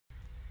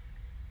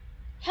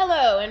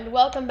Hello and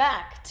welcome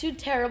back to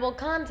Terrible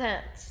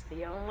Content,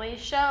 the only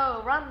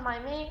show run by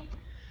me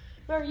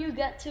where you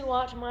get to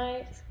watch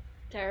my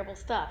terrible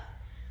stuff.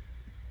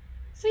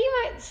 So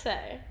you might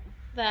say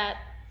that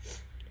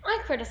I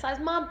criticize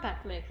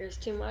modpack makers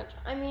too much.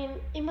 I mean,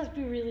 it must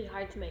be really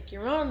hard to make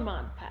your own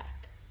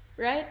modpack,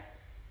 right?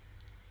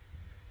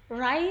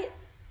 Right?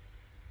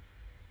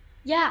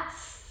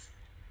 Yes!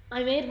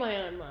 I made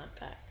my own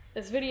modpack.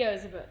 This video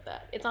is about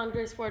that. It's on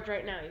GraceForge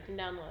right now. You can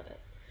download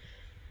it.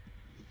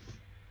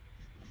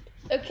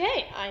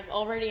 Okay, I've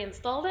already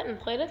installed it and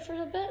played it for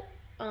a bit,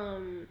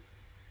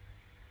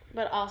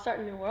 but I'll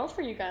start a new world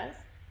for you guys.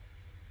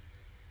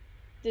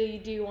 Do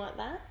you want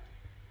that?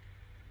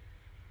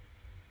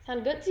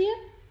 Sound good to you?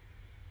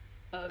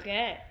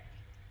 Okay.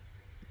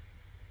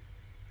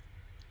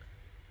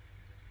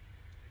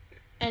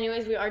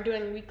 Anyways, we are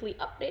doing weekly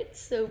updates,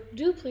 so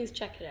do please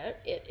check it out.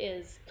 It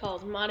is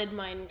called Modded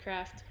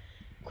Minecraft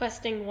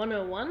Questing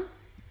 101.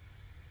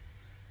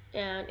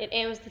 And it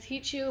aims to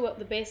teach you about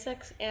the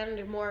basics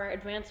and more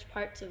advanced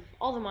parts of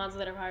all the mods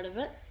that are part of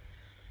it.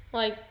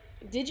 Like,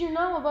 did you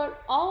know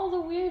about all the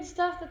weird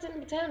stuff that's in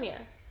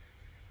Britannia?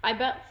 I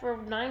bet for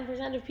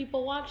 9% of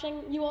people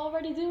watching, you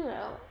already do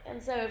know.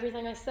 And so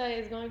everything I say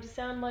is going to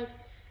sound like,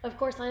 of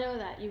course I know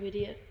that, you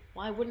idiot.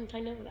 Why wouldn't I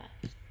know that?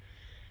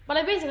 But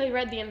I basically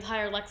read the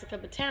entire Lexica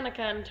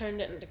Britannica and turned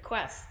it into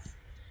quests.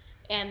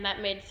 And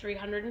that made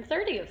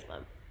 330 of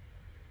them.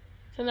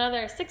 So now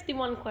there are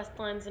 61 quest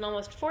lines and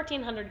almost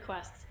 1,400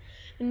 quests.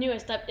 The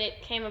newest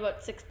update came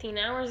about 16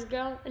 hours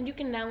ago, and you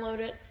can download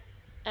it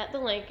at the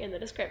link in the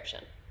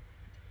description.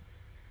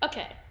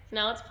 Okay,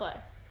 now let's play.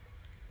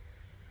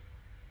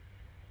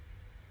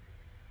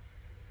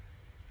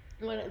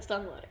 When it's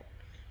done loading.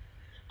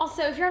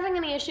 Also, if you're having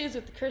any issues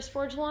with the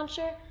GraceForge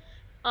launcher,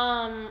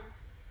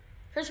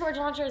 GraceForge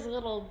launcher is a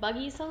little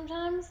buggy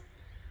sometimes.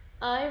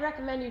 I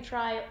recommend you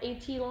try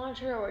AT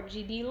launcher or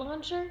GD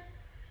launcher,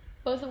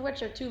 both of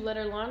which are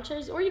 2-letter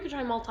launchers, or you could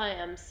try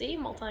multi-MC.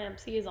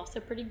 Multi-MC is also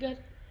pretty good.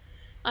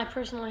 I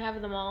personally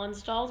have them all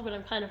installed, but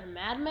I'm kind of a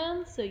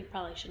madman, so you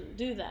probably shouldn't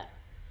do that.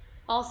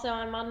 Also,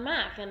 I'm on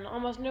Mac, and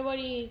almost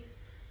nobody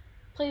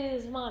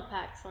plays mod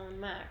packs on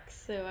Mac,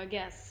 so I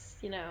guess,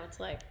 you know, it's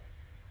like,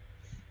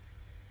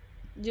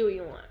 do what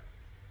you want.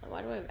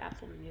 Why do I have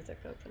Apple Music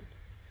open?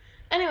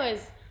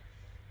 Anyways,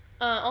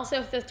 also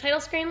if the title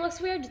screen looks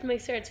weird, just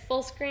make sure it's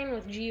full screen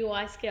with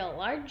GUI scale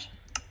large.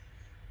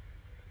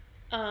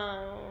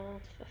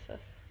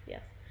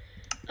 Yes.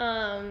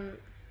 I'll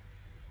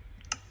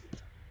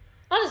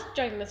just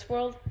join this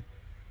world.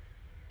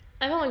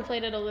 I've only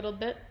played it a little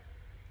bit.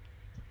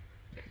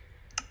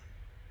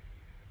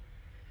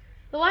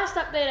 The last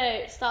update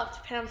I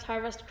stopped Pam's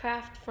Harvest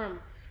Craft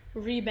from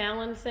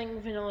rebalancing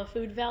vanilla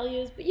food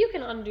values, but you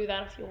can undo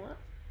that if you want.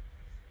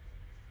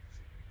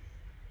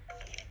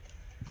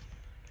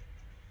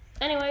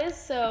 Anyways,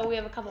 so we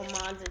have a couple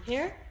mods in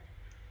here.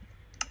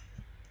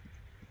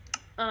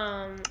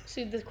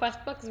 So the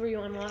quest book is where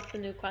you unlock the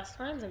new quest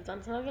lines. I've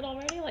done some of it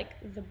already, like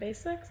the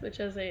basics, which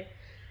is a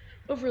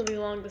overly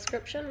long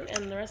description,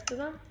 and the rest of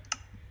them.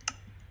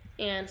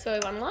 And so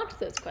I've unlocked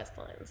those quest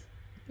lines.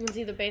 You can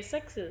see the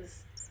basics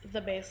is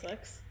the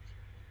basics.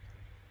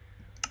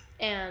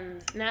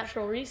 And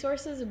natural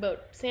resources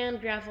about sand,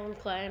 gravel, and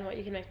clay, and what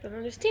you can make them.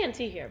 And there's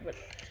TNT here, but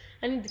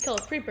I need to kill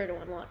a creeper to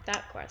unlock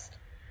that quest.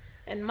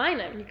 And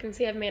mining, you can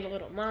see I've made a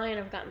little mine.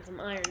 I've gotten some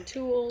iron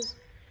tools.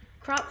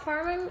 Crop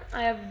farming,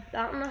 I have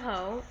gotten a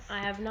hoe. I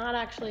have not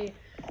actually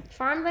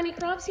farmed any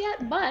crops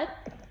yet, but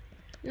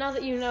now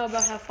that you know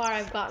about how far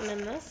I've gotten in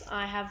this,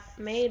 I have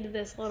made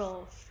this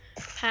little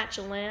patch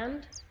of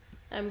land.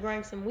 I'm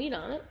growing some wheat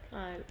on it.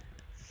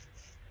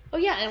 Oh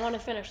yeah, I want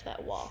to finish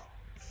that wall.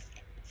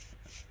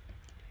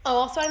 Oh,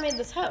 also I made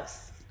this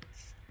house.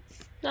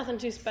 Nothing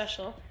too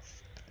special.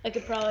 I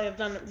could probably have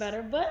done it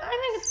better, but I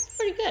think it's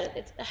pretty good.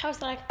 It's a house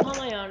that I can call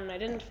my own, and I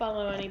didn't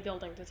follow any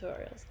building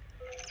tutorials.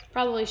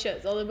 Probably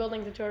should. All the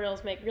building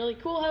tutorials make really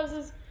cool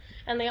houses,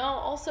 and they all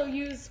also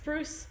use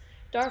spruce,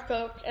 dark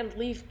oak, and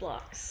leaf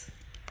blocks.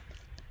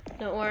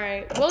 Don't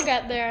worry, we'll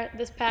get there.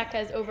 This pack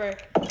has over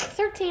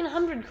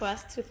 1,300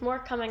 quests, with more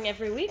coming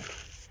every week.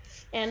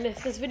 And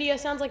if this video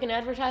sounds like an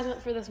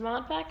advertisement for this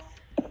mod pack,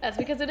 that's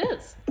because it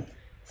is.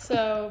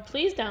 So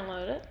please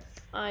download it.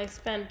 I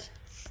spent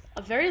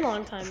a very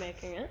long time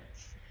making it,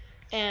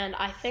 and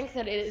I think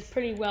that it is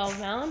pretty well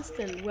balanced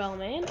and well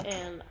made,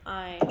 and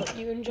I hope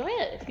you enjoy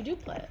it if you do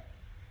play it.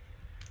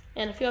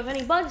 And if you have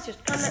any bugs,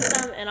 just comment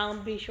them, and I'll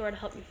be sure to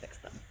help you fix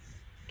them.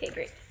 Okay,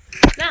 great.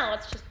 Now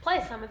let's just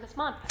play some of this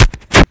mod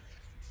pack.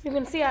 You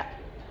can see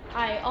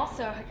I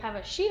also have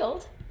a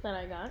shield that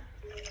I got,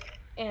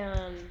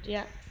 and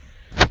yeah.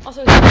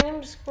 Also, a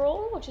named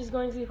scroll, which is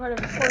going to be part of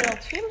the Coriel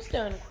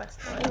Tombstone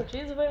quest line, which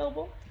is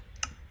available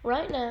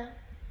right now.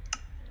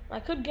 I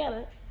could get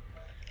it,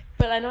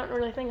 but I don't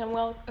really think I'm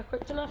well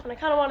equipped enough, and I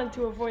kind of wanted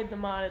to avoid the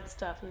modded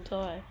stuff until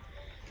I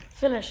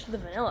finished the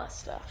vanilla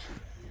stuff.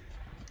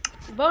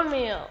 Bone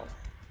meal.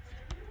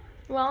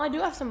 Well, I do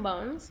have some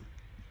bones.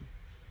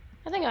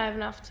 I think I have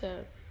enough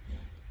to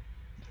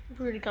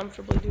pretty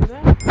comfortably do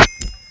that.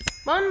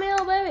 Bone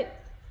meal, baby.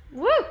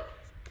 Woo!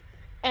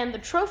 And the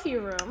trophy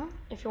room,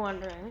 if you're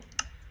wondering,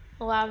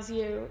 allows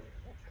you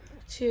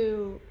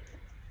to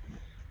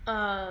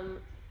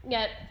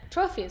get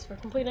trophies for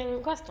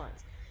completing quest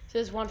lines. So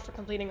there's one for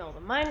completing all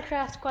the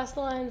Minecraft quest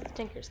lines, the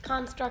Tinker's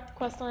Construct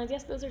quest lines.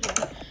 Yes, those are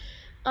good.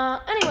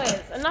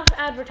 Anyways, enough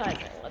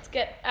advertising. Let's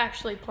get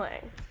actually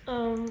playing.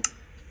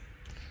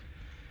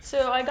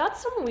 So I got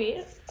some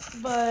wheat,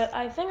 but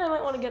I think I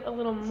might want to get a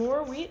little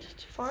more wheat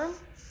to farm.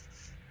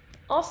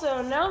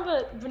 Also, now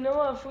that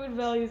vanilla food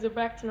values are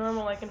back to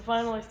normal, I can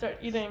finally start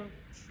eating,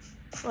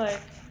 like,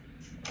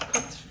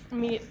 cooked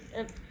meat.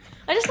 And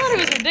I just thought it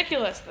was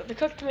ridiculous that the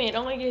cooked meat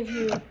only gave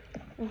you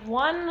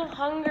 1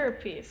 hunger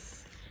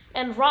piece,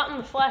 and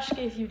rotten flesh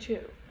gave you 2.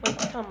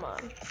 Like, come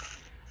on.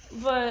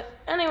 But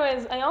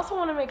anyways, I also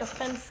want to make a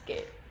fence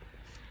gate.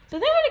 So I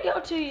think I'm going to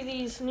go to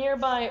these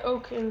nearby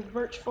oak and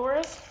birch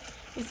forests.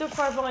 So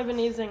far I've only been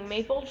using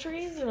maple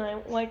trees, and I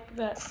like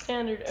that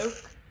standard oak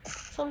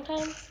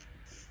sometimes.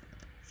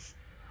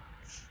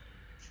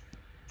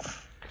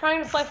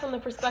 Trying to play from the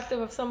perspective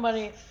of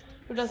somebody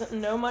who doesn't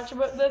know much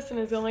about this and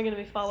is only going to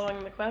be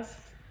following the quest.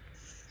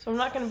 So I'm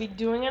not going to be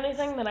doing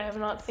anything that I have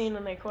not seen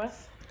in a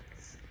quest.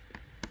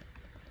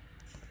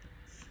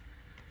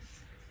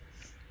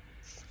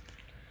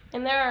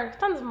 And there are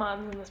tons of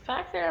mods in this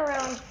pack. There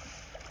are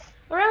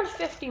around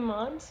 50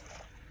 mods,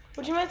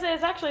 which you might say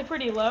is actually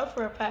pretty low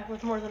for a pack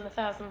with more than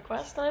 1,000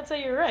 quests. And I'd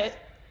say you're right.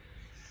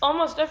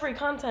 Almost every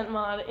content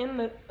mod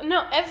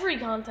every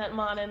content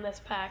mod in this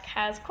pack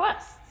has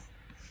quests.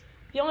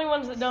 The only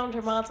ones that don't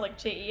are mods like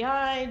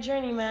JEI,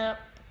 Journey Map,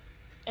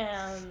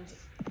 and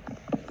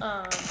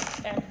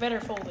Better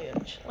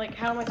Foliage. Like,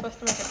 how am I supposed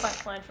to make a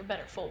quest line for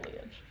Better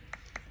Foliage?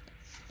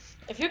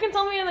 If you can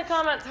tell me in the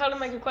comments how to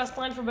make a quest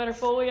line for Better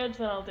Foliage,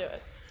 then I'll do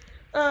it.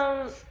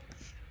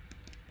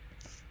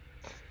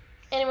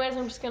 Anyways,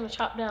 I'm just going to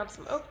chop down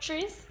some oak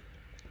trees.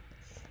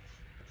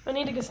 I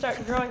need to go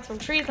start growing some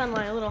trees on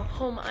my little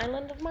home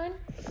island of mine.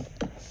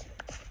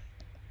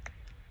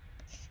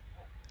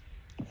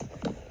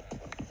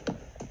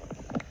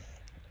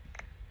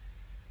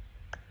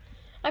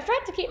 I've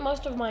tried to keep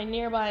most of my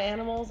nearby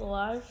animals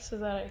alive so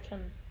that I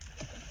can,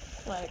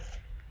 like,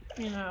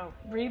 you know,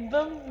 breed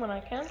them when I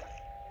can.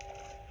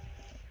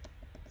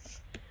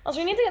 Also,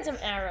 we need to get some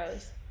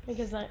arrows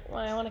because I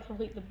want to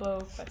complete the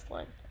bow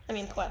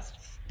quest.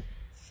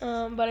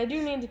 But I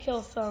do need to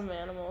kill some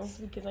animals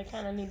because I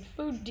kind of need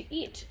food to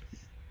eat.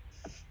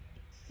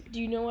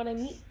 Do you know what I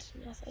mean?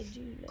 Yes, I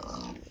do know what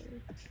I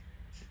mean.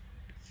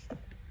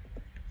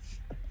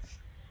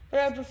 But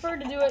I prefer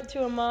to do it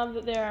to a mob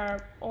that there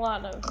are a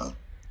lot of.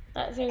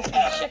 That seems to be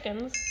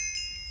chickens.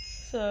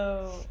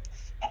 So,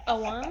 a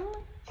 1,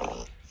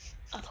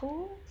 a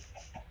 2.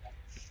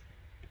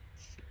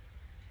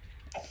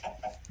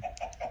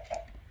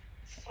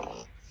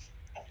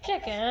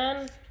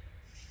 Chicken.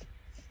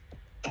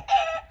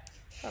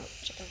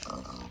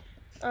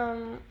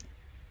 Chicken.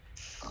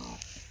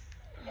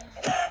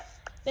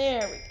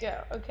 There we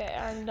go. Okay,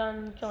 I'm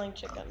done killing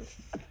chickens.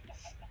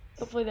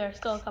 Hopefully there are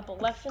still a couple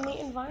left in the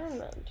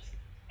environment.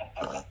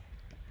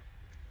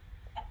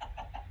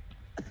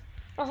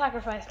 I'll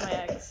sacrifice my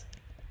eggs.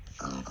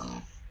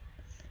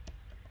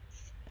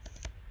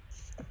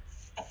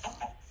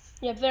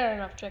 Yep, there are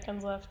enough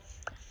chickens left.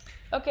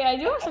 Okay, I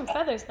do have some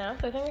feathers now,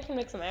 so I think I can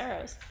make some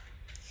arrows.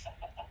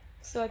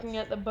 So I can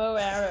get the bow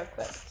arrow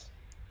quest.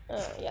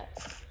 Yeah.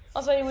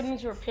 Also, I would need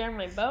to repair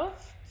my bow.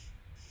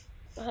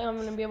 I think I'm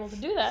going to be able to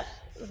do that,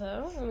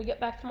 though, when we get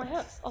back to my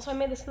house. Also, I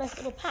made this nice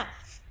little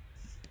path.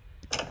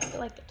 I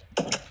like it.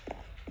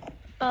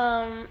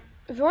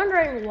 If you're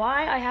wondering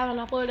why I haven't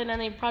uploaded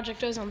any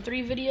Project Ozone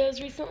 3 videos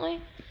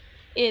recently,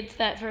 it's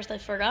that first I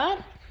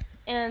forgot,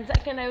 and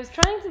second I was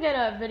trying to get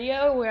a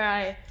video where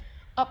I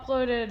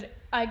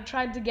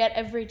tried to get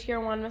every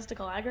tier 1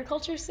 mystical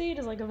agriculture seed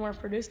as like a more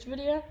produced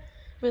video,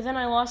 but then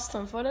I lost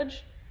some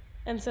footage,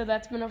 and so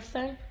that's been a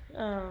thing.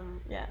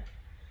 Yeah.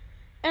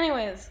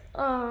 Anyways,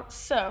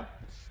 so.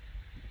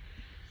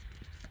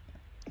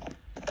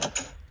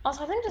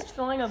 Also, I think just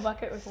filling a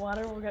bucket with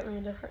water will get me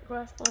a different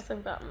quest, unless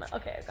I've gotten that.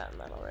 Okay, I've gotten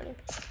that already.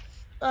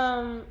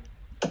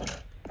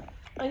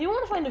 I do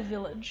want to find a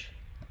village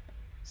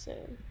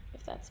soon,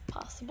 if that's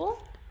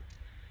possible.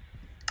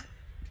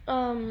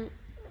 Anyways,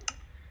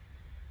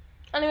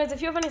 if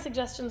you have any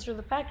suggestions for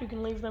the pack, you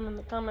can leave them in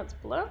the comments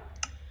below.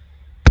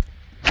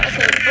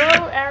 Okay,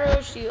 bow,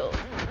 arrow, shield.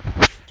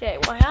 Okay,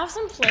 well, I have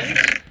some flint.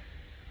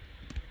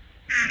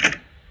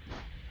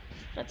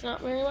 That's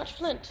not very much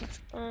flint.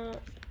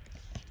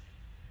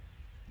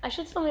 I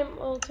should still be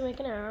able to make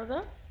an arrow,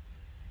 though.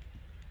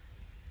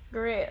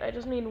 Great, I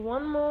just need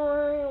one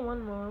more.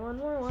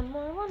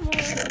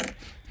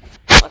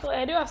 Luckily,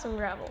 I do have some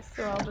gravel,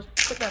 so I'll just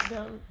put that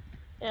down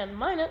and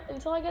mine it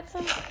until I get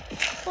some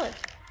flint.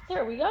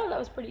 There we go, that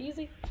was pretty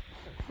easy.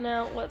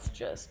 Now, let's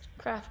just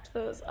craft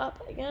those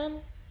up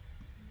again.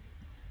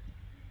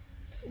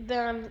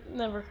 There, I've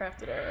never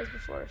crafted arrows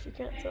before, if you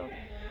can't tell.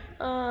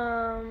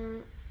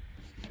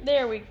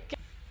 There we go.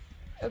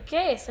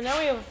 Okay, so now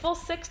we have a full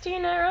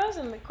 16 arrows,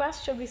 and the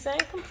quest should be saying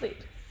complete.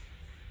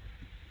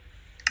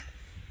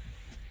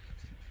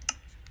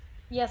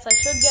 Yes, I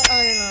should get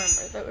iron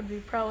armor. That would be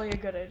probably a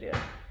good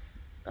idea.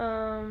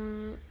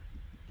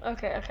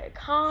 Okay.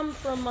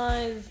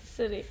 Compromise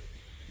city.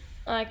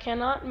 I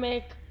cannot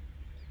make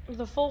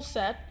the full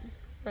set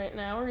right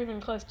now, or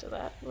even close to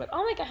that, but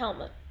I'll make a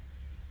helmet.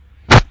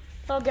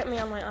 That'll get me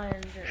on my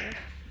iron journey.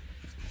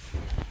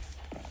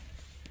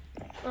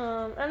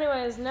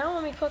 Anyways, now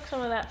let me cook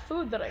some of that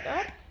food that I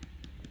got.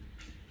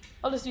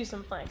 I'll just use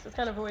some planks. It's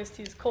kind of a waste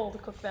to use coal to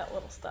cook that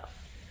little stuff.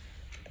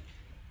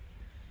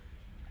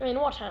 I mean,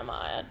 what am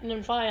I? An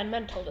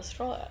environmental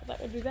destroyer.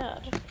 That would be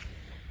bad.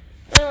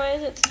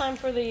 Anyways, it's time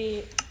for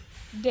the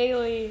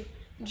daily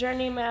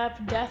journey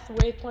map death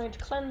waypoint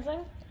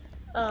cleansing.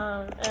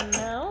 And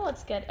now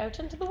let's get out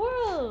into the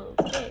world.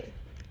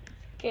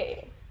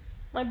 Okay.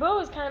 My bow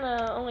is kind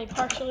of only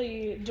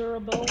partially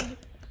durable.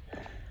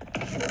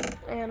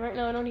 And right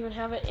now I don't even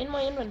have it in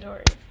my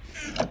inventory.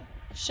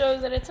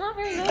 Shows that it's not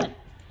very good.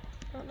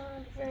 Not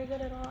very good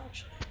at all,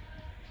 actually.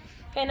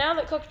 Okay, now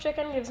that cooked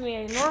chicken gives me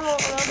a normal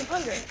amount of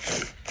hunger,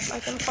 I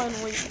can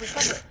finally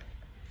recover.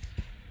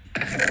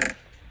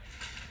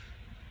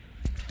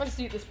 I'll just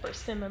eat this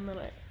persimmon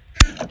that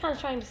I'm kind of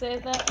trying to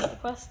save that for the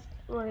quest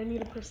where I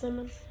need a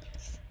persimmon.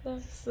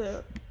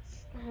 So,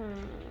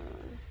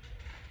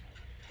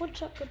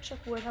 woodchuck, good chuck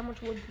wood. How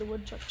much wood would a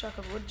woodchuck chuck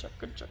of woodchuck,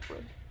 good chuck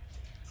wood?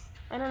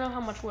 I don't know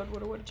how much wood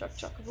would a woodchuck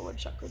chuck of a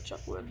woodchuck, good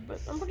chuck wood,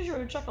 but I'm pretty sure it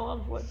would chuck a lot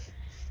of wood.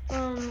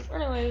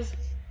 Anyways,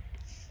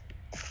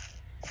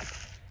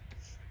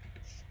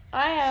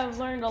 I have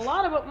learned a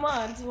lot about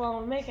mods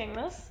while making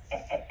this,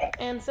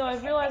 and so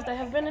I've realized I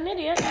have been an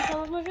idiot in some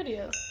of my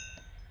videos.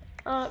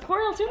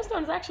 Coronal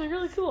Tombstone is actually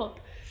really cool.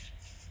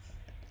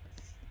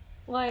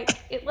 Like,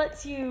 it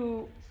lets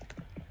you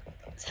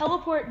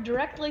teleport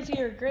directly to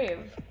your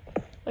grave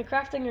by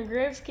crafting a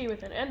graves key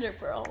with an ender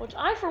pearl, which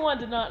I, for one,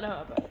 did not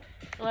know about,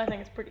 and I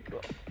think it's pretty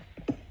cool.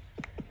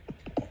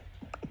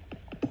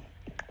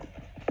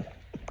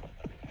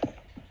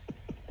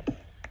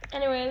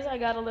 Anyways, I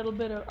got a little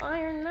bit of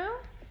iron now.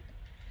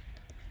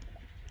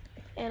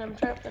 And I'm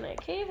trapped in a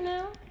cave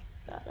now.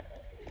 Got it.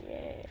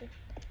 Yay.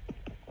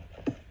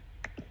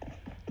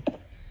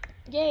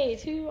 Yay,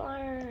 2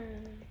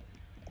 iron.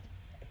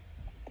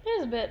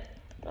 There's a bit,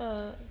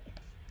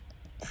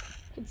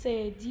 could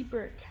say a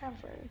deeper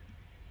cavern.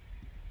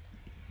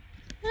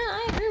 Yeah,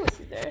 I agree with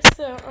you there.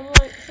 So,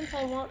 since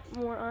I want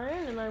more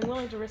iron and I'm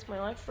willing to risk my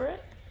life for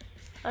it,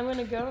 I'm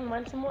gonna go and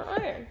mine some more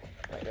iron.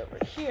 Right over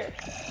here.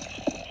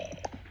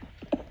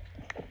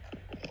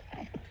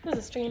 This is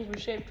a strangely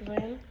shaped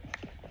vein.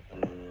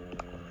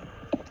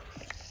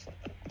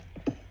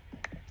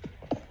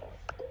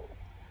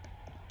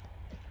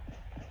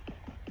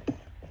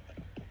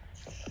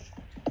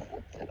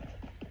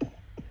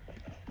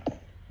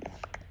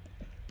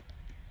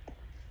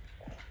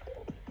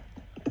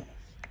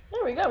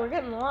 There we go, we're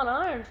getting a lot of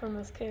iron from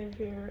this cave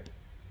here.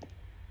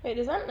 Wait,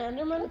 is that an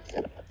Enderman?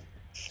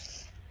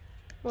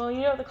 Well,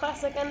 you know the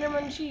classic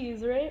Enderman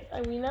cheese, right?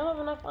 We now have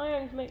enough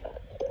iron to make a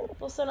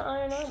full set of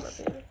iron armor,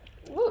 baby.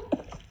 Woo!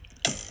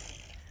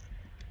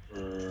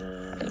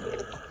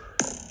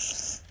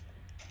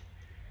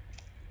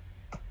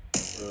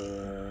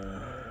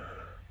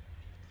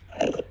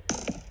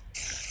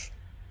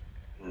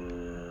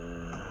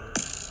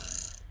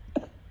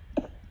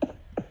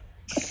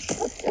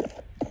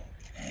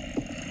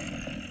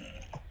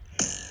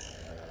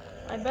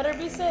 I better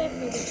be safe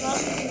because it's not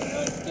a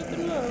really stupid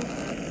move.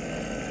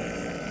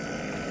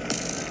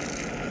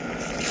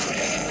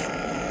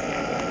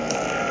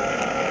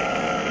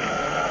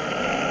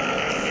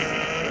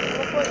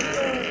 Look what you're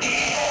doing.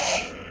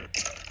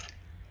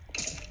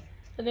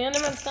 Did the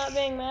Enderman stop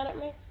being mad at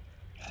me?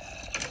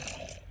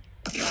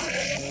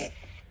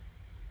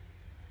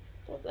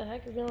 What the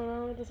heck is going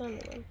on with this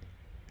Enderman?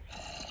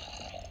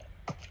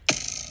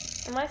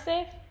 Am I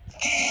safe?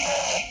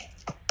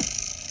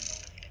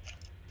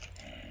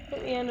 I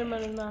think the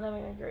Enderman is not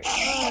having a great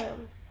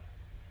time.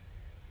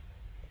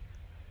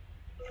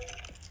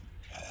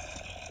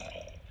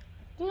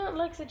 Do not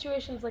like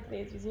situations like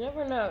these, because you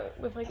never know.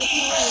 If I get too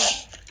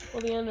many,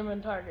 will the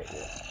Enderman target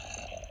you?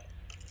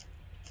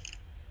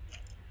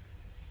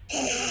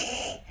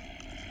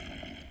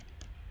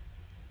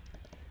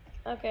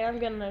 Okay, I'm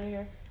getting out of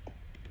here.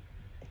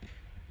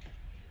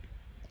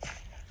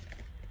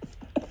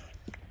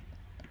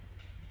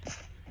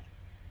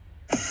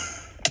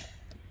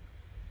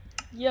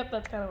 Yep,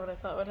 that's kind of what I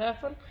thought would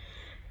happen.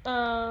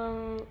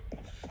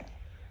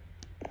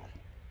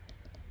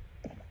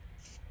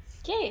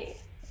 Okay,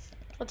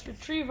 let's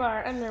retrieve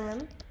our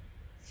Enderman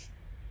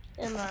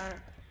and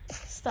our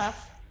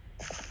stuff.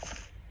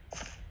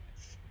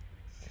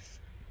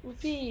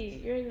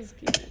 Whoopee, graves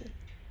key.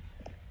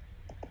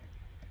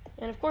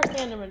 And of course the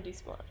Enderman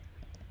despawned.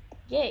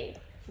 Yay,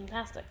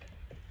 fantastic.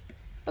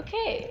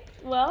 Okay,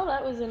 well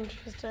that was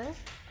interesting.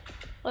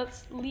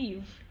 Let's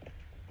leave.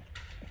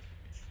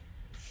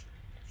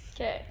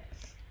 Okay,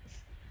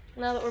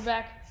 now that we're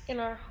back in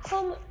our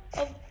home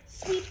of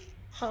sweet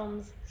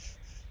homes,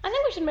 I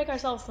think we should make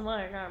ourselves some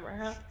iron armor,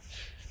 huh?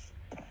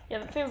 Yeah,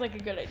 that seems like a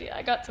good idea.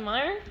 I got some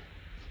iron.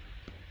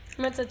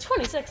 And it's a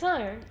 26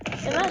 iron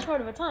in that short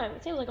of a time.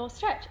 It seems like a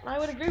stretch, and I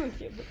would agree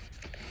with you, but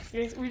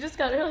we just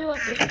got really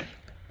lucky.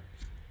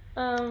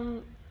 I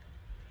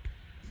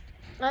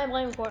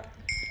blame for it.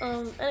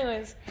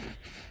 Anyways,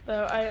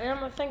 though, I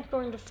am, I think,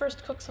 going to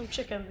first cook some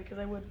chicken because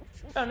I would.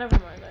 Oh, never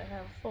mind. I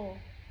have full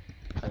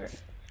hunger.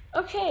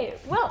 Okay,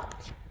 well,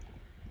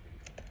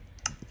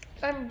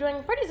 I'm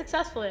doing pretty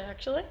successfully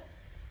actually.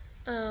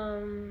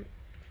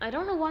 I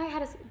don't know why I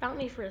had a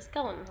bounty for a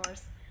skeleton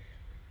horse.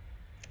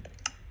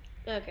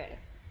 Okay.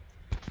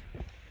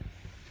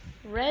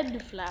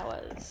 Red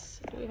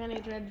flowers. Do we have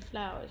any red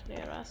flowers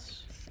near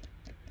us?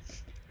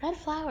 Red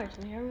flowers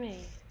near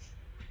me.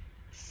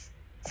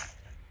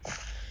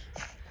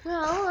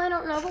 Well, I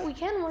don't know, but we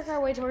can work our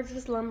way towards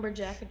this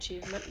lumberjack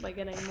achievement by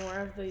getting more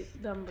of the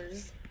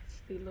numbers,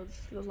 the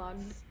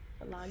logs,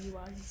 the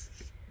loggywogs,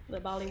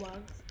 the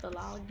bollywogs, the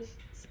logs,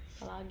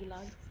 the loggy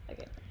logs.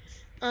 Okay.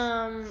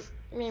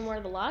 You mean more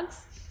of the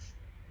logs?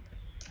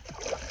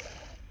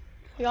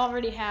 We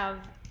already have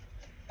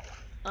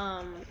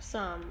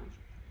some.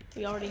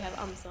 We already have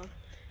some.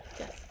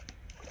 Yes.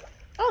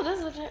 Oh, this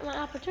is my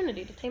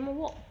opportunity to tame a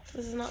wolf.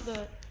 This is not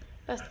the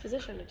best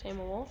position to tame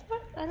a wolf,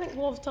 but I think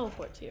wolves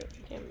teleport to you if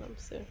you tame them,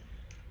 so.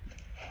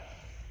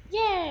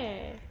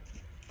 Yay!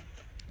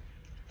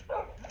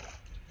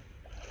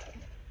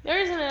 There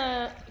isn't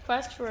a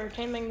quest for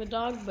taming the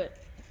dog, but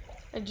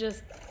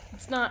it's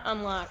not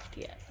unlocked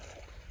yet.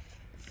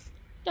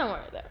 Don't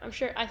worry though.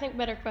 I think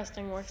better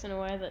questing works in a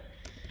way that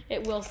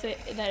it will say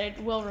that it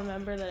will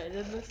remember that I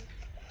did this.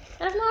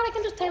 And if not, I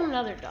can just tame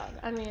another dog.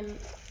 I mean,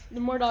 the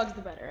more dogs,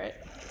 the better,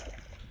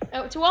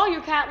 right? To all you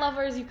cat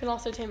lovers, you can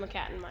also tame a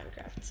cat in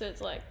Minecraft, so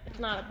it's like, it's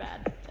not a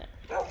bad thing.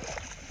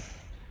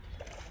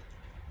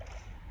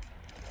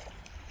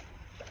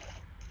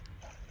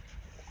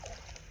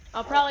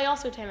 I'll probably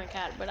also tame a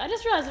cat, but I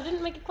just realized I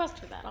didn't make a quest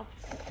for that. I'll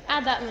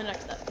add that in the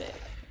next update.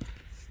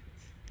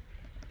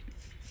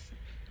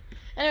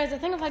 Anyways, I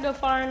think if I go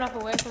far enough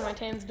away from my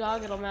tamed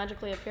dog, it'll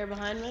magically appear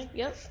behind me.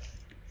 Yep.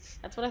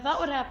 That's what I thought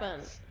would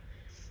happen.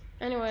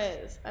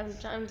 Anyways, I'm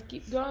trying to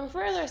keep going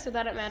further so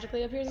that it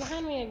magically appears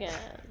behind me again.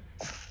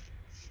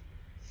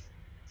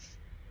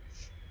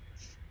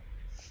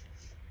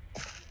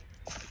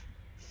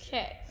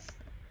 Okay.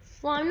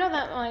 Well, I know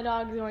that my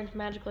dog is going to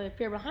magically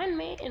appear behind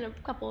me in a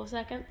couple of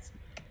seconds.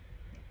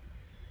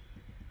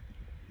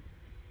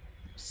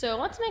 So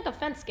let's make a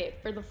fence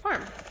gate for the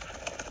farm.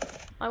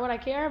 Why would I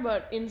care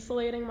about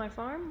insulating my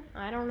farm?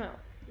 I don't know.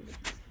 Let's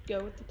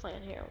go with the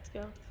plan here. Let's go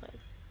with the plan.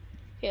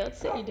 Okay, let's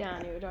sit you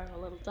down, you adorable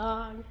little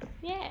dog.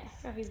 Yeah,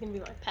 oh, he's gonna be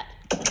my pet.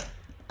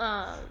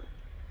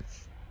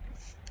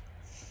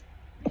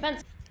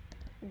 Fence.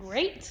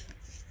 Great.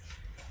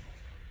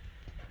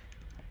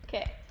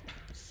 Okay,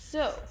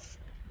 so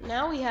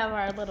now we have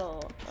our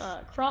little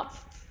crop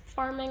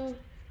farming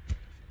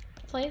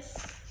place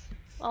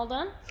all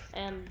done,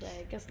 and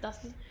I guess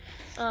dusted.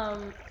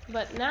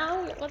 But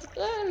now let's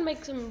go ahead and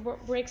break some more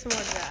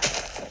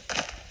grass.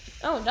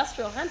 Oh,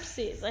 industrial hemp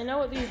seeds. I know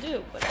what these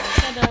do, but I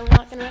said that I'm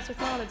not gonna mess with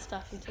modded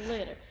stuff until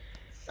later.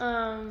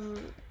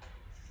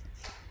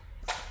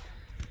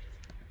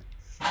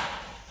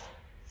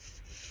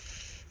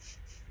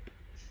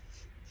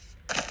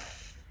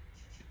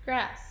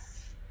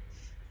 Grass.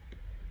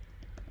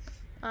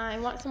 I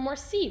want some more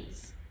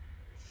seeds.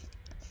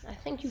 I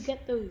think you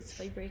get those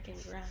by breaking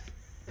grass.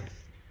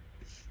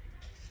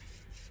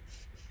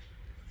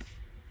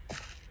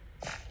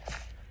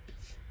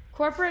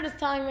 Corporate is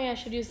telling me I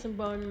should use some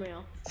bone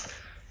meal.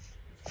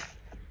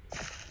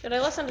 Should I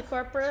listen to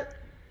corporate?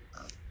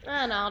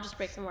 Ah, no, I'll just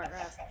break some more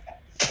grass.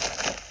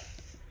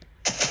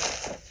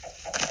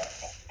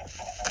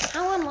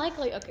 How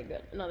unlikely? Okay,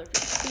 good. Another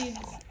piece of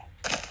seeds.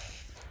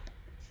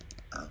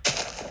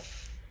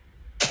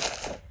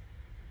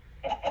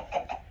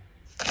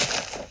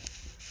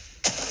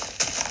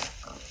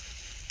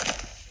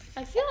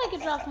 I feel like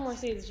I dropped more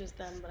seeds just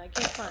then, but I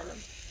can't find them.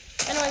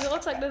 Anyways, it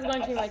looks like this is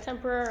going to be my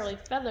temporarily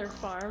feather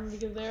farm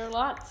because there are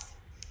lots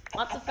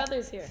of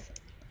feathers here.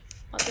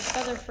 Lots of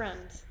feather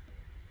friends.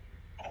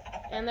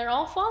 And they're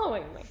all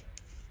following me.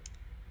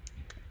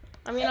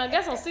 I mean, I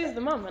guess I'll seize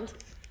the moment.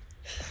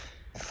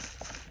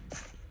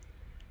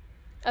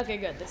 Okay,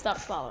 good. They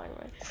stopped following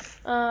me.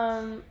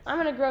 I'm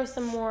gonna grow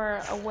some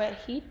more wet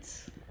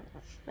heat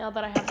now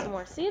that I have some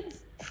more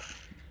seeds.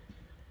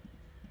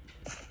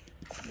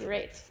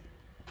 Great.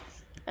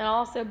 And I'll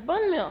also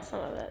bone meal some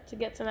of it to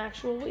get some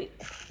actual wheat.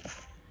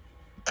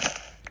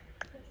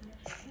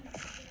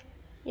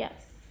 Yes,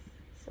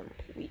 some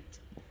wheat.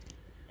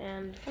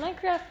 And can I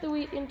craft the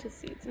wheat into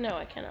seeds? No,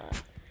 I cannot.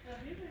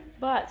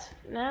 But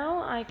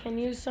now I can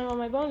use some of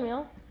my bone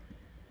meal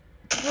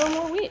to grow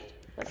more wheat.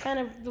 That's kind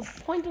of the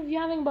point of you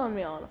having bone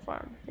meal on a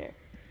farm here.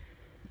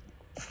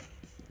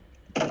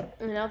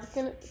 And now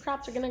the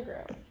crops are gonna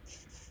grow.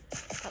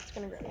 Crops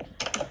gonna grow.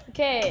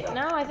 Okay,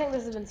 now I think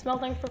this has been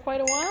smelting for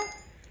quite a while.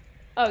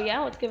 Oh yeah,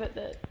 let's give it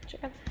the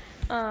chicken.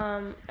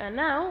 And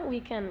now we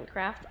can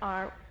craft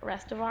our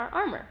rest of our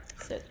armor.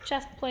 So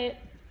chest plate,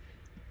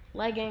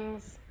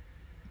 leggings,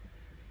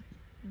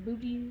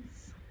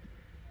 booties,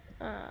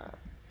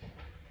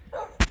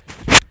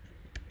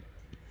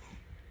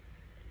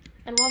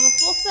 And we'll have a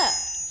full set.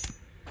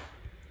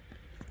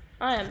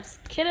 I am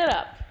kitted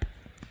up.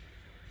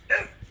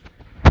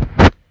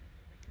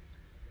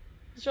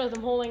 It shows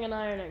I'm holding an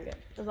iron ingot.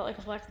 Is that like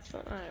a flex? I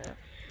don't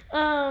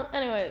know.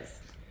 Anyways.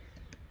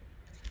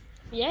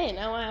 Yay,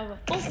 now I have a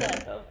full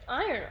set of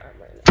iron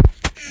armor now.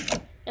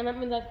 And that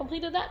means I've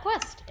completed that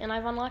quest. And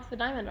I've unlocked the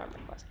diamond armor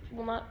quest.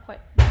 Well, not quite.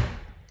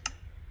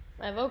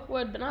 I have oak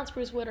wood, but not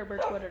spruce wood or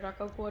birch wood or dark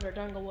oak wood or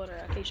jungle wood or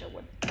acacia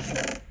wood.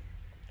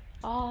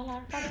 All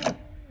our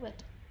wood.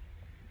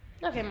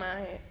 Okay,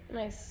 my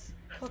nice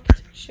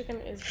cooked chicken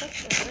is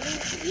cooked and ready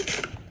to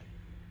eat.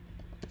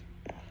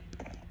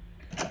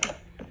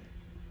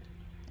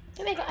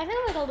 I think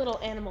I'll make a little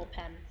animal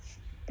pen.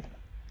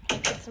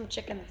 Put some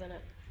chickens in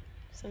it.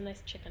 Some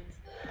nice chickens.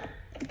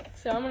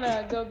 So I'm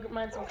gonna go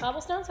mine some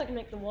cobblestone so I can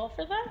make the wall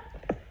for that.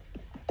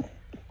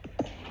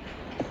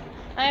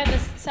 I have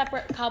this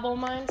separate cobble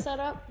mine set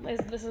up.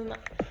 This is not,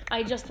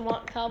 I just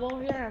want cobble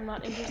here. I'm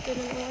not interested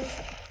in ores.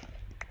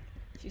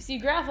 If you see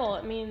gravel,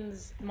 it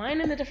means mine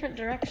in a different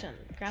direction.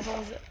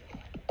 Gravel is a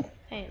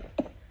pain.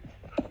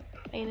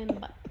 Pain in the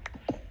butt.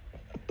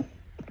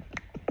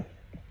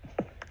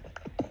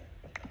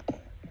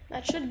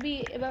 That should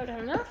be about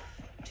enough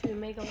to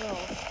make a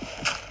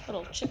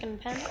little chicken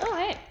pen. Oh,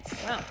 hey.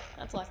 Wow,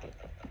 that's lucky.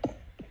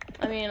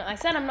 I mean, I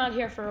said I'm not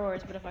here for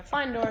ores, but if I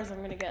find ores,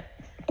 I'm gonna get...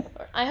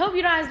 I hope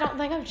you guys don't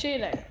think I'm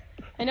cheating.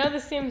 I know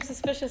this seems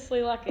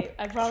suspiciously lucky.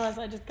 I promise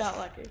I just got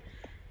lucky.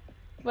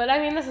 But I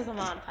mean, this is a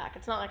mod pack.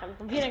 It's not like I'm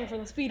competing for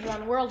the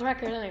speedrun world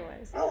record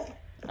anyways. But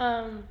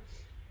I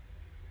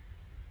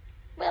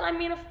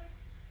mean, if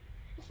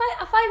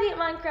I beat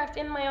Minecraft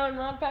in my own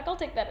mod pack, I'll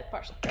take that as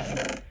partial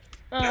credit.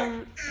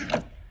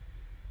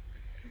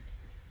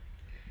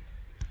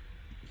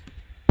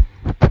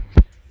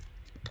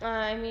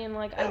 I mean,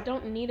 like, I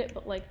don't need it,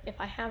 but like, if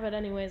I have it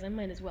anyways, I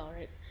might as well,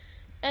 right?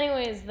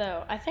 Anyways,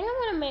 though, I think I'm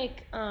gonna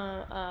make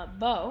a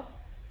bow.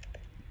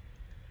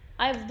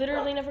 I've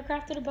literally never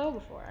crafted a bow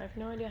before. I have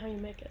no idea how you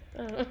make it.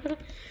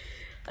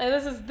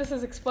 This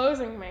is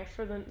exposing me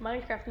for the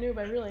Minecraft noob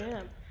I really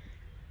am.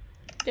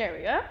 There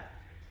we go.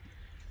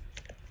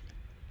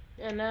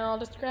 And now I'll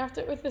just craft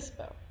it with this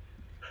bow.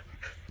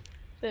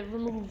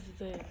 Remove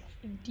the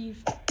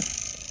default.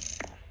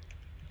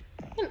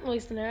 Didn't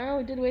waste an arrow.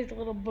 We did waste a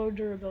little bow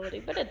durability,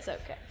 but it's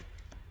okay.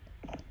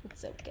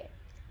 It's okay.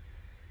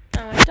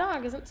 Now my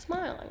dog isn't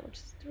smiling, which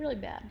is really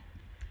bad.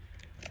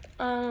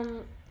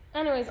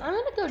 Anyways, I'm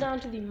gonna go down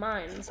to the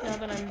mines now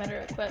that I'm better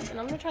equipped, and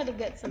I'm gonna try to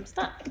get some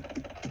stuff.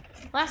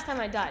 Last time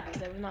I died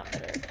because I was not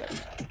better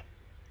equipped.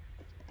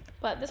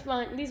 But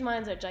these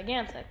mines are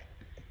gigantic,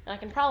 and I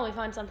can probably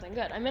find something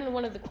good. I'm in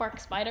one of the quark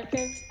spider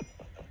caves.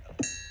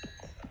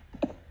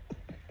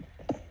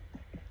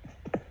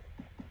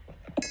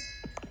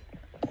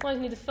 I always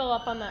need to fill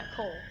up on that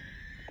coal.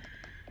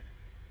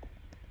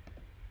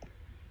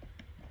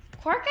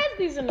 Quark has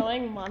these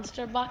annoying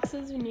monster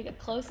boxes. When you get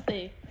close,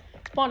 they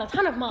spawn a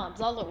ton of mobs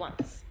all at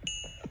once.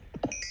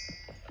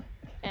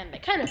 And they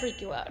kind of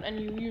freak you out, and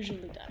you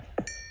usually die.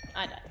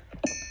 I died.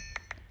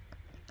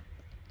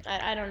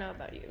 I don't know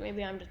about you.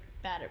 Maybe I'm just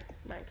bad at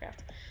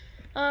Minecraft.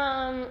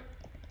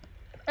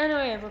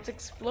 Anyways, let's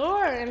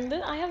explore. And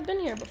I have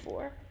been here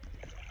before.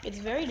 It's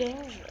very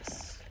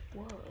dangerous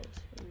world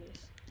in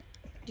these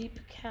deep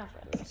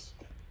caverns.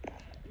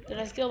 Did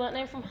I steal that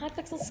name from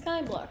Hypixel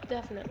Skyblock?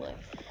 Definitely.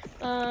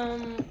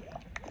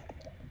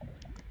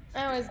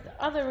 Anyways, the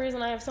other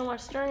reason I have so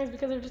much string is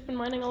because I've just been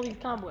mining all these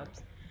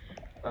cobwebs.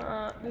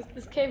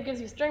 This cave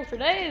gives you string for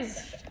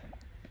days.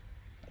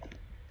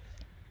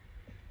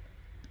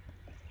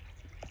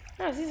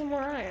 Oh, I see some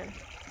more iron.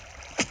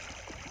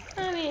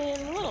 I mean,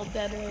 a little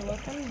deader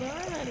looking, but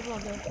I might as well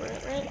go for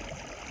it, right?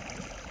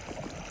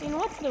 I mean,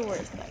 what's the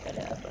worst that could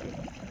happen?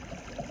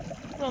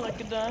 Well, I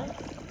could die.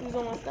 Lose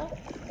all my stuff.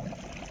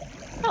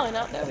 Probably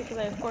not, though, because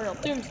I have Coral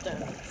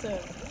Tombstone. So,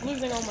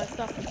 losing all my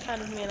stuff would kind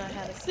of mean I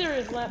had a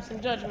serious lapse in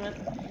judgment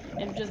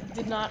and just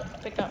did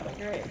not pick up my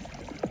grave.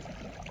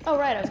 Oh,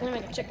 right, I was going to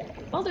make a chicken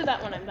coop. I'll do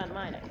that when I'm done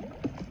mining.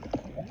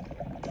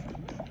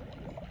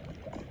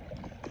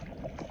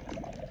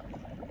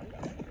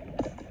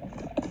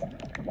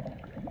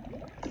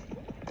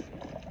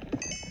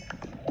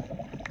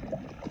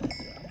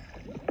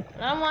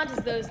 What I want is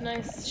those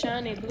nice,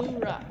 shiny blue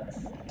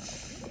rocks.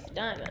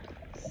 Diamonds.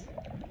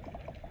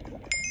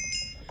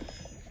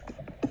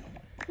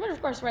 But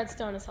of course,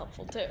 redstone is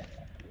helpful too.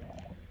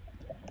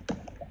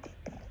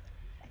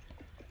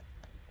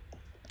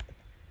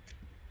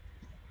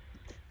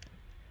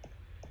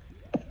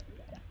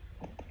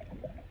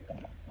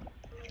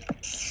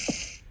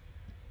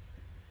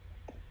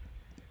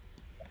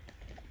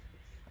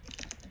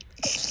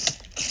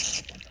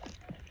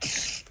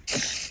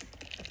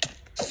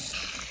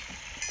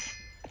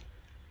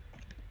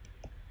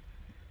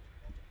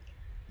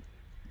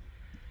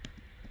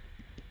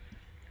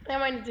 I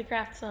might need to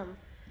craft some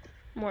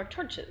more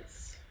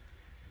torches.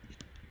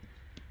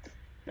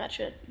 That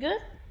should be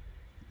good.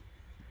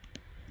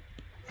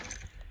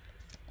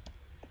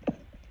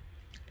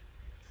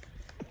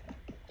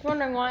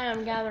 Wondering why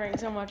I'm gathering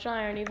so much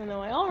iron even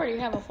though I already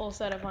have a full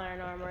set of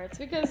iron armor. It's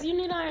because you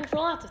need iron for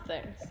lots of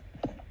things.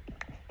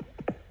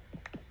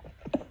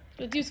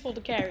 It's useful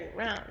to carry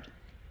around.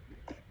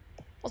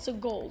 Also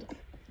gold.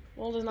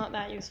 Gold is not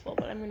that useful,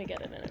 but I'm gonna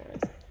get it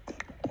anyways.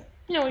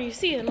 You know, when you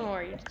see an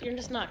ore, you're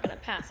just not gonna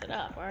pass it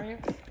up, are you?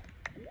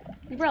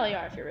 You probably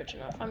are if you're rich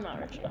enough. I'm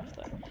not rich enough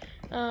though.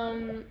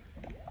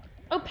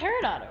 Oh,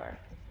 peridot ore.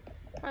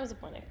 I was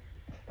appointed.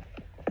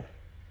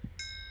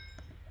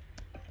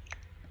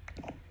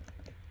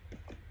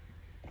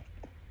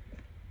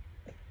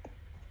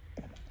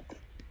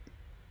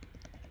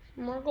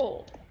 More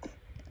gold.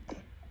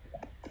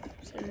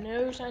 So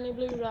no shiny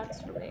blue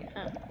rocks for me,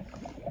 huh?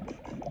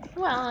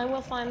 Well, I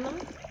will find them.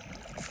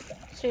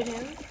 Stay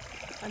tuned.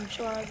 I'm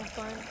sure I will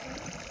find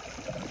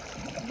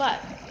them. But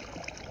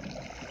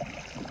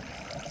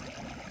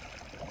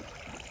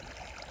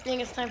I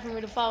think it's time for me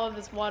to follow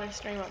this water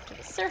stream up to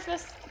the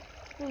surface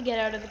and get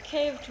out of the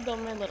cave to build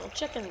my little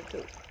chicken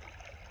coop.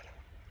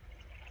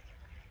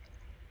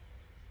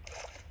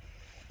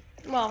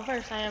 Well,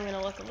 first I am going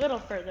to look a little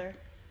further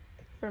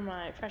for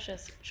my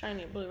precious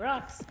shiny blue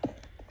rocks,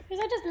 because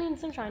I just need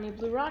some shiny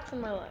blue rocks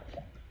in my life.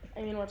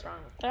 I mean, what's wrong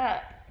with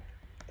that?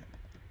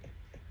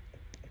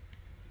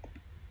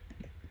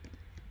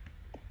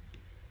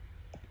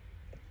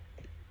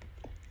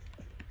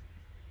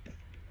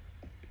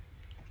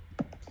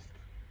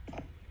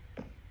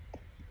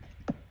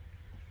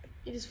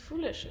 It is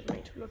foolish of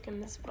me to look in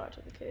this part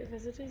of the cave,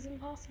 as it is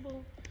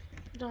impossible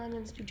for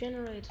diamonds to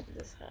generate at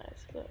this height,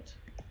 but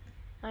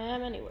I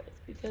am anyways,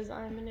 because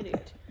I am an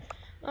idiot.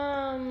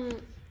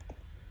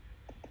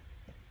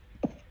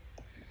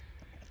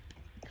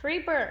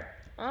 Creeper!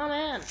 Oh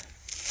man!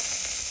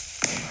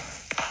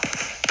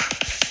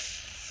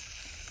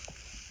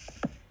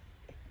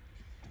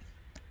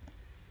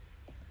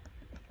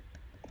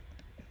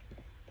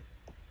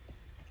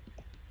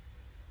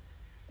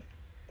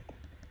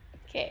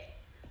 Okay.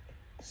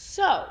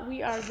 So,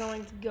 we are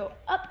going to go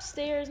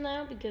upstairs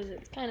now, because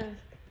it's kind of,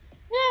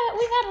 yeah,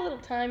 we've had a little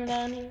time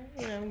down here.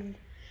 You know, we've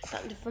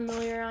gotten to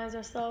familiarize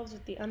ourselves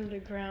with the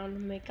underground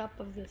makeup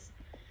of this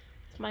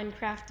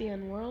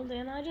Minecraftian world,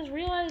 and I just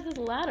realized this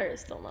ladder is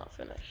still not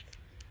finished.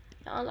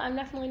 I'm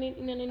definitely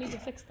gonna need to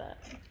fix that.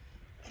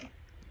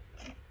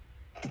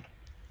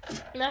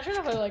 I'm not sure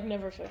if I, like,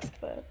 never fixed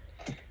that.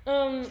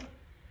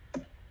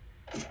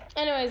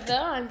 Anyways,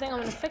 though, I think I'm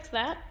gonna fix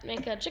that,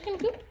 make a chicken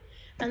coop,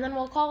 and then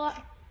we'll call it,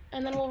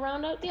 and then we'll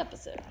round out the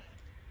episode.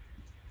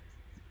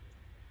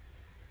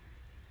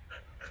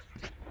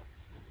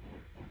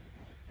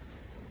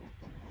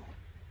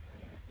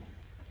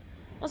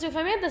 Also, if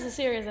I made this a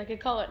series, I could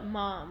call it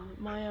Mom,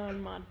 my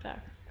own mod pack.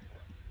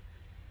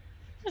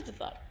 Just a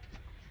thought.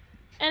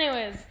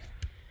 Anyways,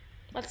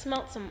 let's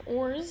smelt some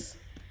ores.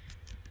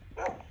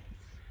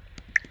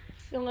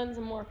 Fill in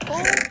some more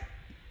coal.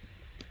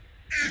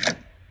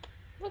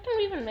 What can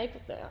we even make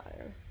with the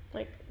iron?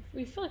 Like,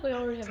 we feel like we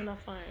already have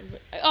enough iron. But,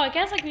 oh, I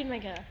guess like we'd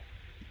make a.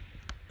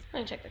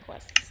 Let me check the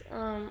quests.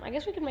 I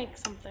guess we could make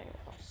something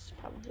else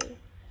probably.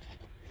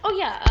 Oh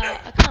yeah,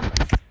 a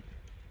compass.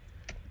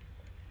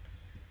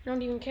 I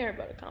don't even care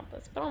about a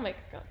compass, but I'll make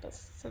a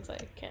compass since I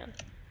can.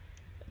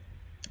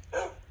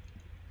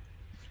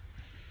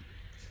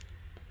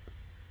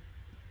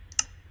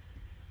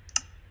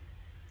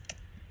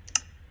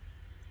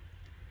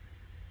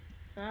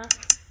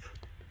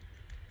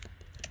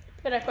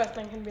 But that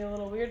questing can be a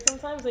little weird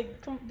sometimes. They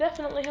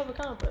definitely have a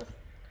compass.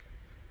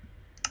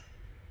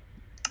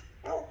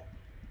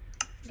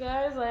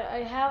 Guys, I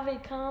have a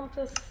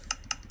compass.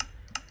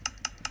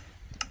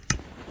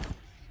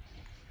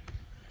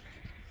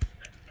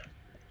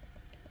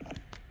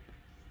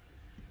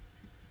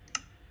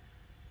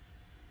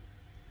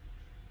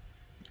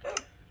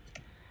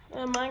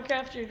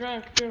 Minecraft, you're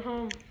drunk. Go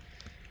home.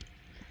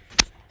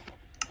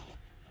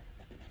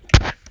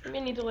 I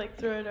may need to like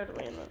throw it out of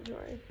my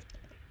inventory.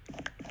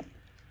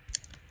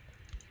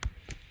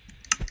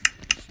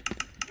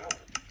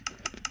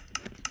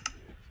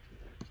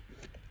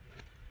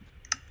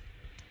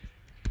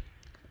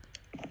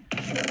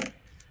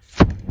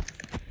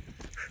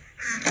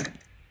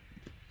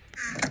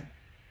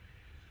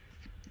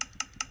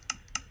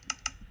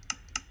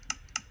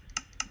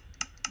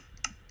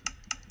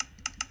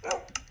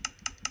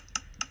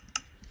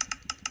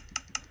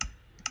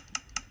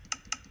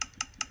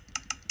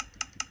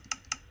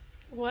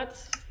 What?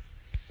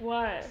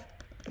 Why?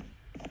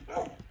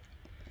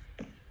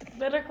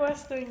 Better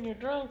questing, you're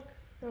drunk.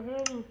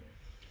 I'm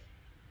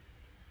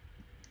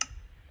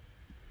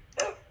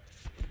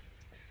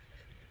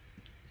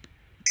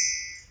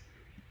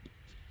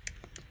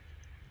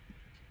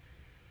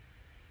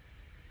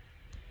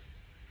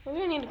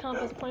gonna need a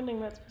compass pointing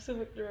that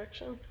specific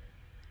direction.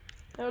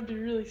 That would be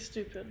really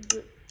stupid,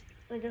 but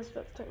I guess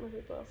that's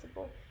technically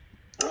possible.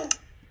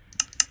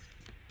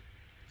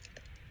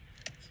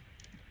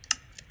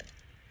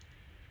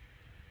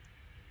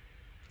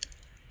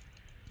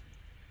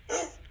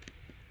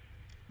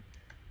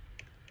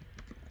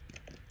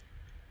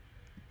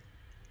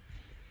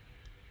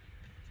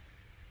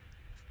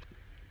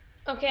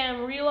 Okay,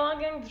 I'm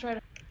relogging to try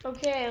to...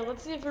 Okay,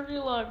 let's see if a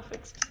relog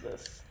fixed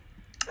this.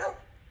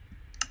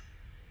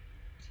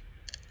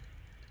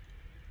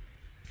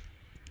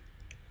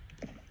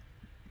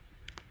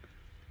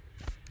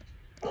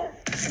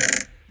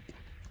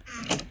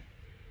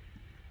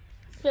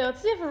 Okay,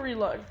 let's see if a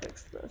relog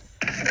fixed this.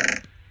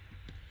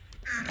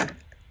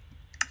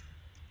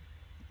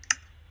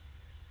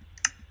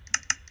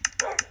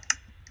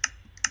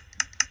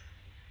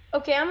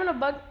 Okay, I'm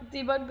gonna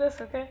debug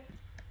this, okay?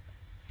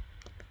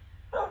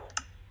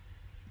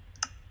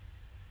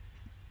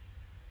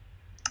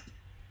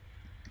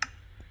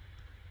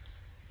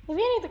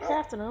 Maybe I need to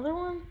craft another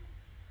one?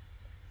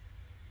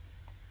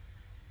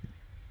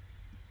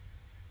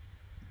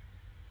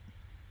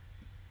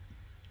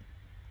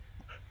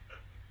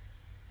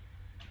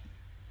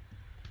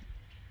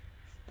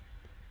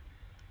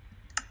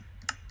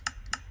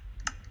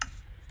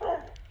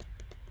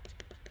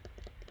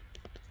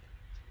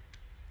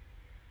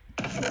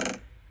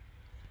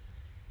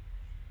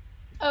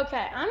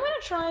 Okay, I'm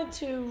gonna try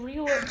to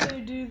reload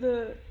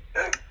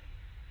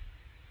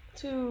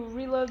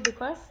reload the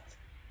quest.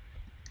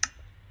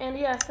 And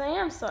yes, I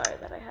am sorry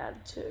that I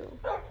had to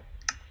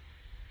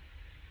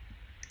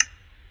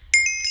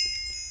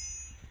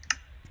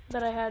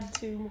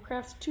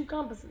craft 2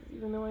 compasses,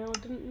 even though I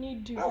didn't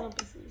need 2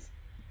 compasses.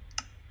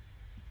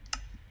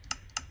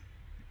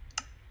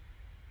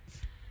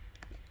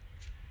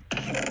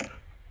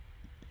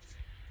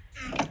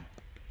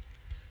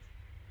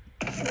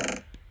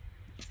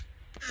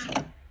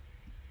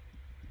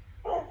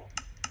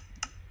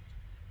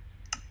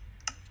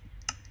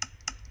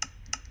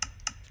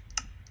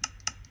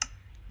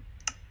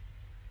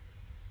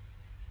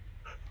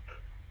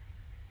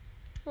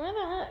 Where the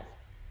heck?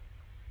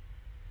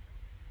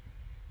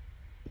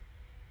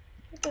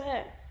 What the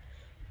heck?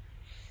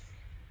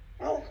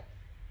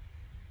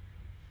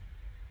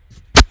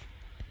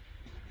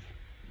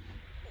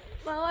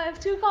 Well, I have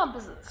 2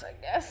 compasses, I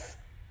guess.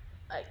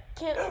 I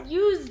can't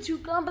use 2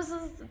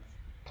 compasses. It's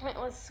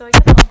pointless, so I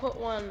guess I'll put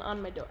one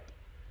on my door.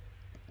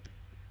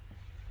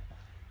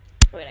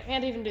 Wait, I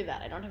can't even do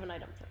that. I don't have an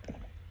item for it.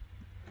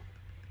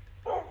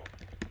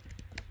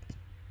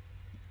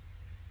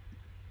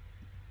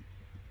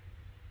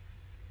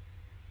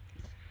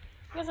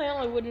 I guess I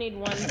only would need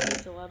 1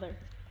 piece of leather.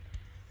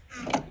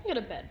 Get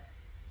a bed.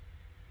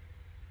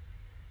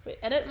 Wait,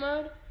 edit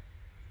mode?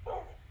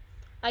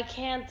 I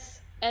can't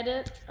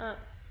edit.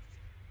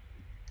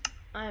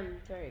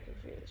 I'm very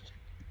confused.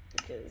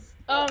 Because...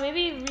 Oh,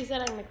 maybe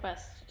resetting the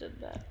quest did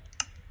that.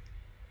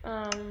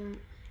 I'm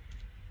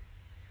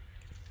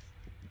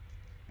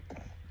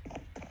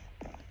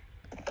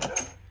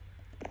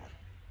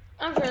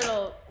sure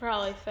it'll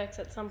probably fix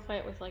at some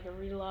point with like a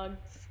relog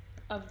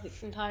of the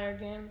entire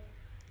game.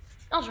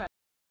 I'll try.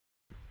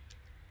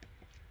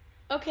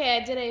 Okay, I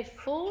did a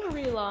full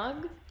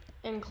relog,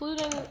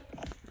 including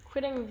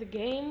quitting the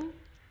game.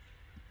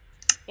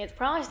 It's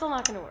probably still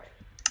not going to work.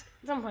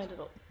 At some point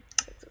it'll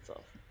fix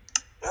itself.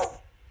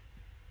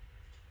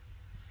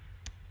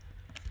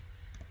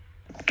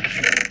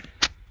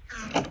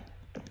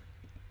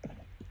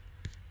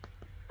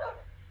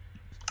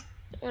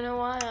 You know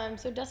why I'm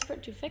so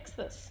desperate to fix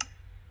this?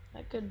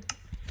 I could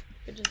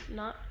just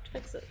not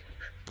fix it.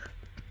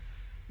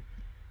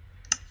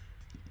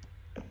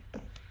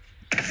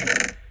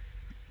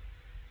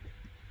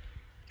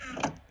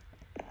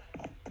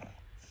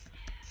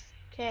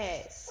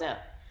 Okay, so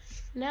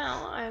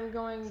now I'm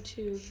going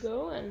to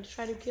go and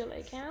try to kill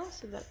a cow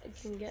so that I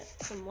can get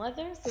some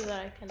leather, so that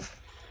I can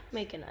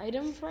make an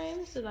item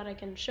frame, so that I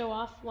can show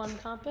off 1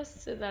 compass,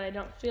 so that I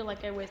don't feel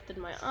like I wasted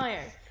my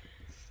iron.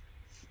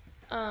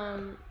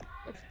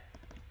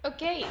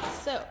 Okay,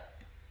 so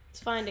let's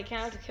find a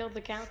cow to kill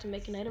the cow to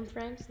make an item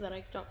frame, so that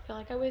I don't feel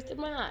like I wasted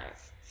my iron,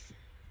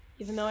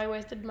 even though I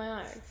wasted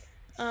my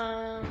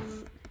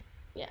iron.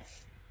 Yeah,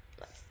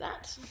 that's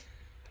that.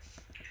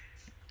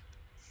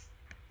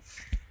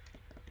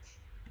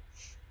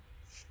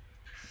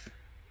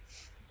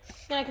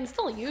 And I can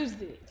still use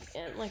these,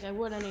 like I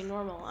would any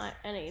normal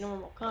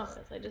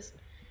compass. I just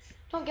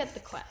don't get the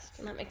quest,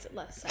 and that makes it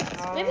less sad.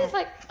 So maybe if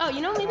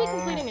maybe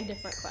completing a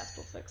different quest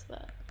will fix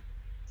that.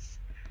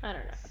 I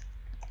don't know.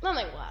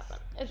 Nothing will happen.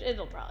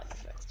 It'll probably be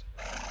fixed.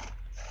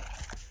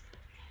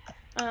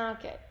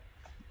 Okay.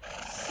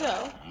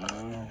 So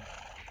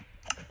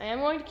I am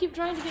going to keep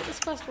trying to get this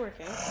quest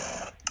working.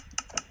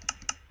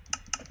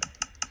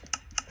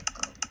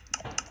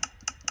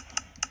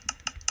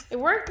 It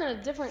worked in a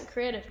different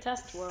creative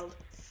test world.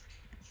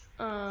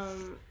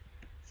 Well,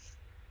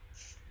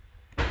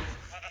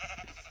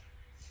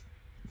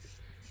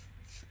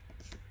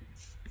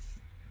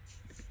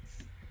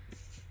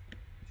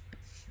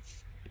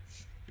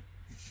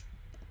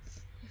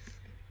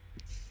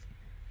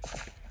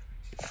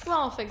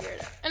 I'll figure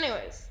it out.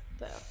 Anyways,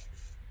 though,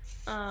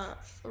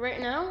 right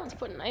now, let's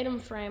put an item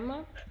frame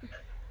up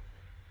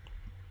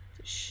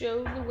to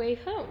show the way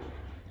home,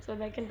 so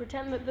that I can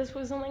pretend that this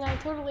was something I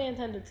totally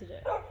intended to do.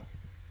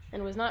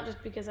 And it was not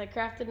just because I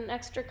crafted an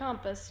extra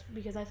compass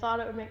because I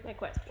thought it would make my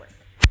quest work.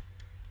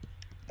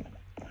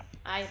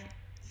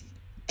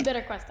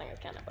 Better questing is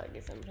kind of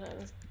buggy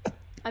sometimes.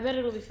 I bet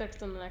it'll be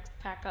fixed in the next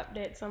pack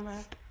update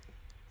somehow.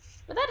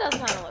 But that does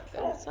kind of look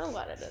good, so I'm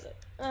glad I did it.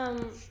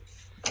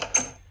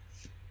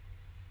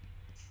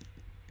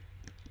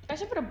 I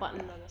should put a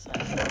button on the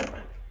side.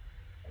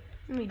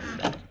 Let me do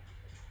that.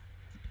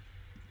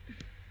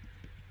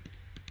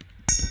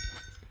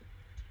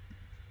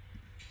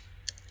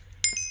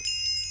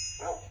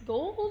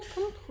 Gold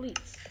complete.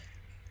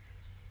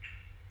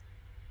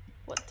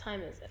 What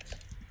time is it?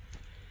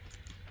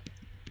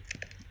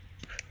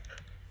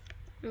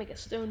 Make a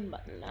stone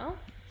button now.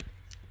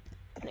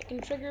 And it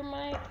can trigger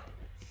my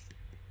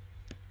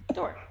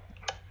door.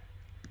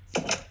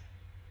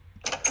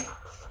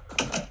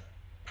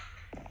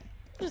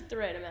 Just the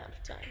right amount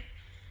of time.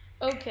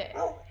 Okay.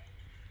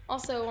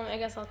 Also, I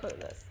guess I'll quote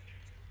this.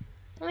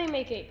 Let me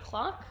make a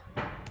clock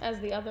as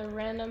the other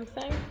random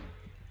thing.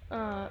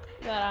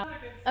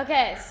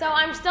 Okay, so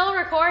I'm still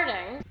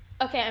recording.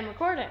 Okay, I'm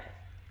recording.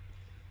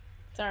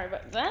 Sorry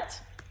about that.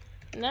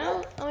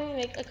 Now, let me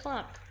make a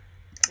clock.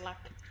 Clock.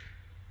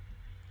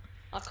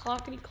 A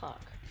clockety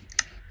clock.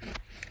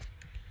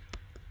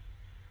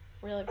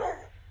 Really?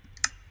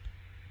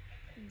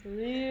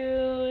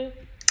 Really?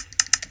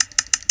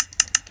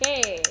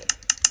 Okay.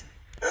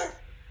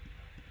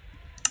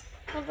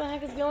 What the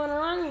heck is going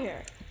on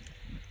here?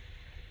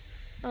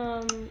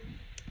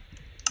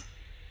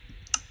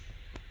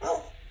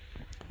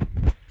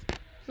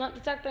 Not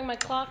detecting my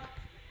clock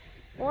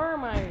or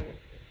my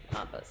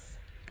compass.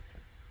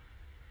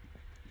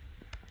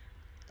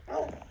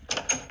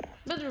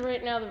 But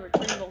right now the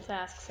retrieval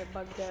tasks are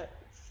bugged out.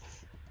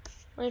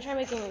 Let me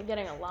try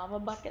getting a lava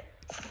bucket.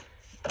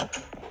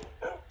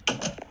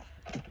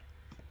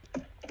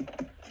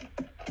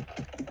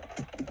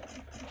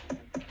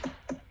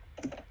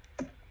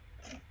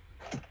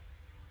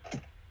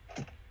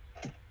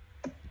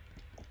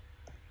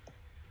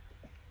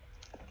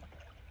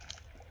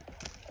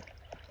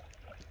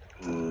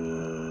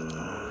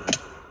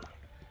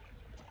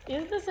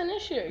 Is this an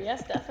issue?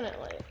 Yes,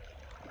 definitely.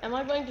 Am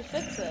I going to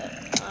fix it?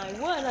 I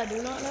would, I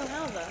do not know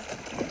how though.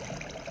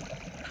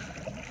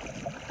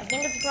 I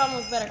think it's a problem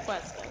with better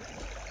questing.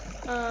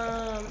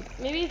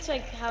 Maybe it's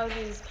like how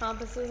these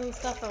compasses and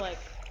stuff are like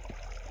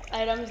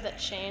items that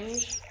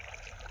change.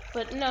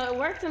 But no, it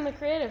worked in the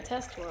creative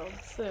test world,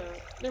 so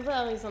there's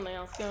probably something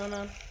else going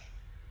on.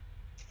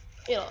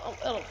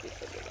 It'll be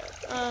figured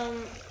out.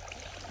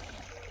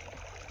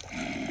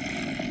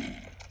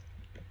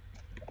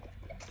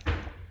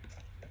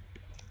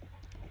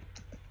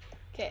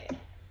 Okay.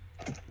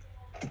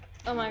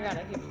 Oh my god,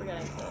 I keep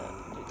forgetting to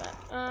do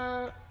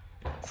that.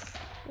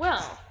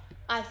 Well,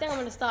 I think I'm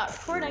gonna start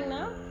recording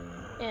now.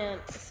 And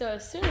so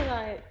as soon as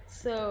I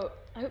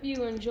hope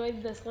you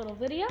enjoyed this little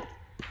video.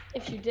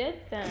 If you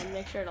did, then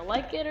make sure to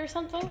like it or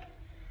something.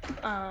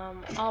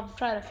 I'll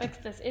try to fix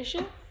this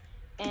issue,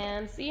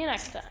 and see you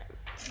next time.